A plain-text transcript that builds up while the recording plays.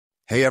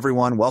Hey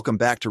everyone, welcome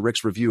back to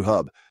Rick's Review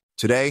Hub.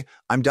 Today,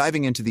 I'm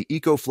diving into the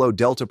EcoFlow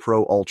DELTA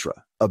Pro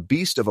Ultra, a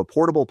beast of a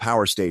portable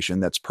power station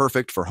that's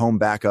perfect for home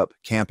backup,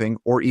 camping,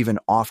 or even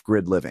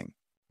off-grid living.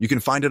 You can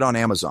find it on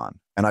Amazon,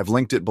 and I've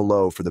linked it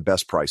below for the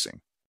best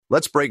pricing.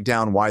 Let's break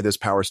down why this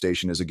power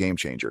station is a game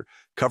changer,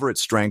 cover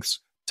its strengths,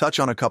 touch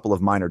on a couple of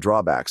minor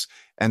drawbacks,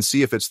 and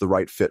see if it's the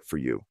right fit for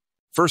you.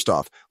 First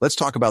off, let's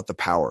talk about the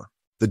power.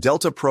 The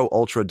DELTA Pro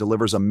Ultra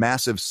delivers a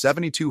massive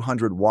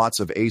 7,200 watts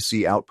of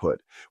AC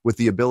output, with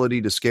the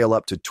ability to scale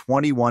up to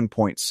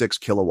 21.6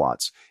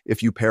 kilowatts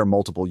if you pair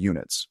multiple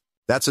units.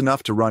 That's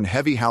enough to run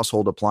heavy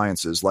household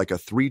appliances like a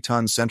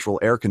 3-ton central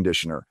air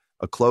conditioner,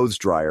 a clothes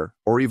dryer,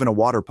 or even a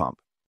water pump.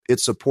 It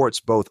supports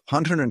both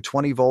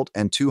 120-volt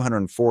and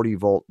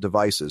 240-volt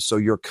devices, so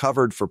you're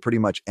covered for pretty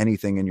much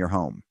anything in your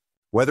home.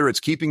 Whether it's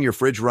keeping your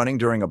fridge running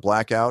during a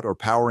blackout or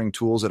powering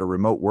tools at a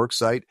remote work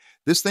site,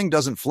 this thing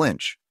doesn't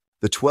flinch.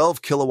 The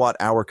 12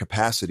 kilowatt-hour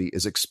capacity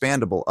is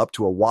expandable up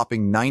to a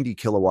whopping 90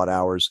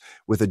 kilowatt-hours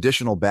with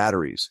additional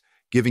batteries,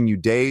 giving you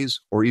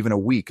days or even a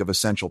week of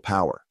essential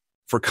power.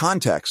 For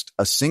context,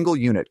 a single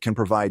unit can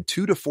provide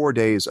 2 to 4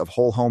 days of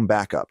whole home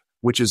backup,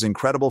 which is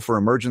incredible for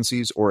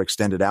emergencies or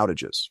extended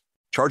outages.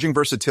 Charging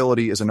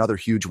versatility is another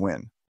huge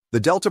win. The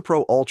DELTA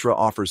Pro Ultra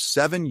offers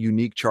 7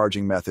 unique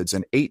charging methods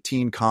and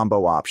 18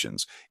 combo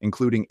options,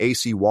 including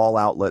AC wall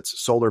outlets,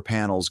 solar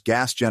panels,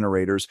 gas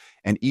generators,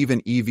 and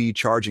even EV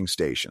charging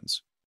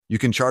stations. You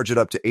can charge it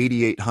up to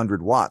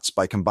 8,800 watts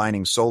by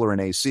combining solar and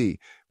AC,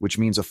 which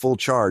means a full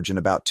charge in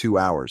about 2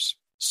 hours.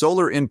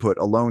 Solar input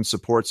alone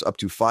supports up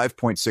to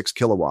 5.6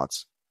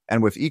 kilowatts,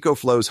 and with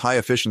EcoFlow's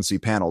high-efficiency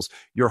panels,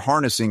 you're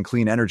harnessing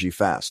clean energy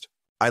fast.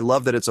 I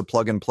love that it's a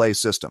plug-and-play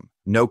system,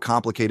 no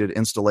complicated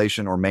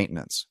installation or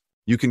maintenance.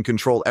 You can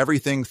control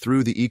everything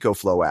through the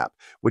EcoFlow app,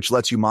 which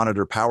lets you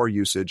monitor power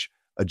usage,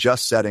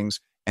 adjust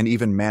settings, and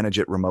even manage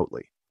it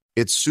remotely.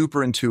 It's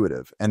super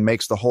intuitive and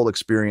makes the whole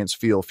experience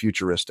feel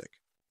futuristic.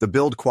 The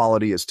build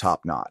quality is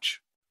top-notch.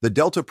 The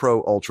DELTA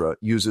Pro Ultra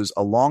uses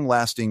a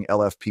long-lasting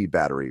LFP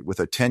battery with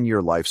a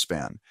 10-year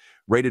lifespan,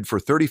 rated for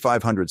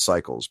 3,500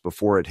 cycles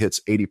before it hits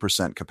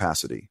 80%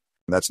 capacity.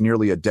 That's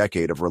nearly a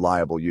decade of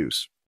reliable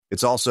use.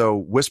 It's also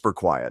whisper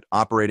quiet,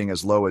 operating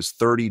as low as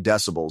 30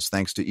 decibels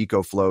thanks to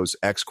EcoFlow's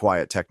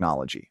X-Quiet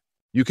technology.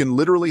 You can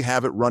literally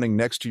have it running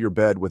next to your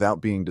bed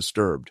without being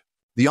disturbed.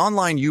 The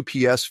online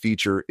UPS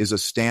feature is a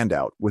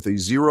standout with a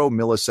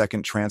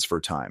 0-millisecond transfer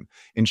time,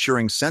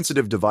 ensuring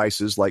sensitive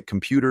devices like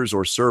computers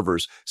or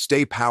servers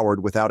stay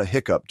powered without a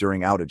hiccup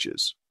during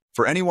outages.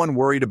 For anyone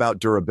worried about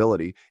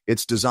durability,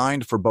 it's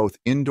designed for both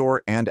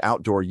indoor and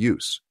outdoor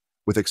use,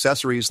 with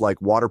accessories like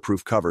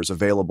waterproof covers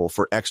available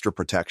for extra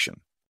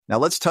protection. Now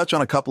let's touch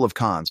on a couple of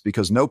cons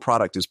because no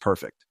product is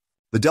perfect.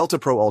 The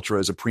DELTA Pro Ultra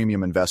is a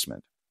premium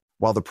investment.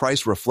 While the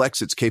price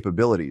reflects its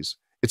capabilities,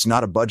 it's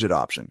not a budget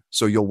option,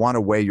 so you'll want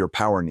to weigh your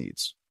power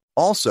needs.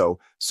 Also,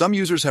 some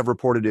users have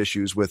reported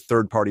issues with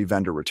third-party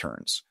vendor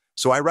returns,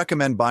 so I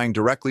recommend buying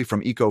directly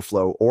from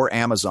EcoFlow or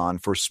Amazon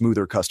for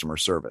smoother customer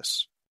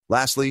service.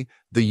 Lastly,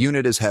 the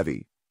unit is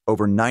heavy,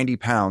 over 90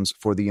 pounds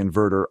for the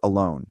inverter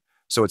alone,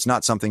 so it's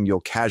not something you'll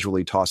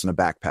casually toss in a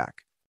backpack.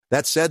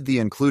 That said, the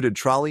included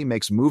trolley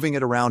makes moving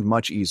it around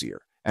much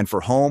easier, and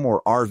for home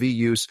or RV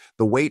use,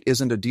 the weight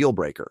isn't a deal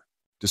breaker.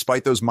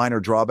 Despite those minor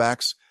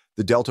drawbacks,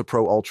 the DELTA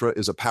Pro Ultra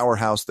is a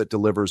powerhouse that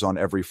delivers on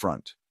every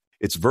front.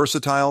 It's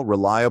versatile,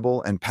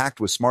 reliable, and packed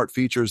with smart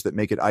features that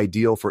make it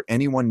ideal for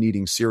anyone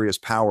needing serious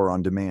power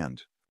on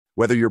demand.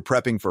 Whether you're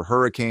prepping for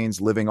hurricanes,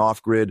 living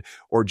off-grid,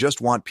 or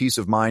just want peace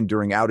of mind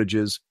during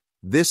outages,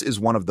 this is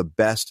one of the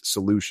best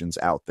solutions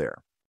out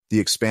there. The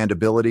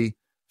expandability,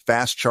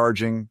 fast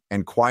charging,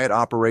 and quiet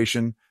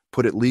operation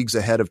put it leagues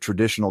ahead of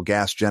traditional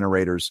gas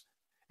generators,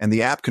 and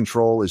the app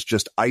control is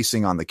just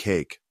icing on the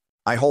cake.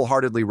 I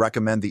wholeheartedly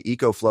recommend the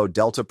EcoFlow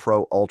DELTA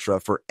Pro Ultra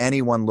for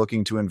anyone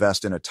looking to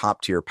invest in a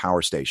top-tier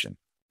power station.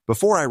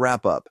 Before I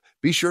wrap up,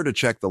 be sure to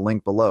check the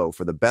link below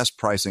for the best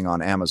pricing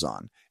on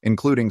Amazon,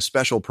 including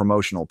special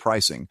promotional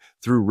pricing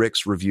through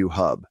Rick's Review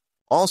Hub.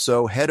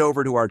 Also, head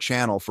over to our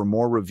channel for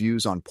more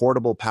reviews on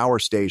portable power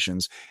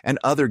stations and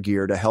other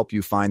gear to help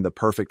you find the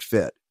perfect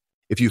fit.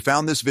 If you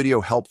found this video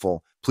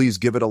helpful, please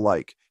give it a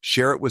like,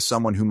 share it with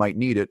someone who might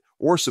need it,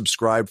 or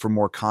subscribe for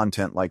more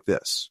content like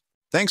this.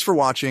 Thanks for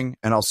watching,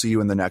 and I'll see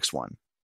you in the next one.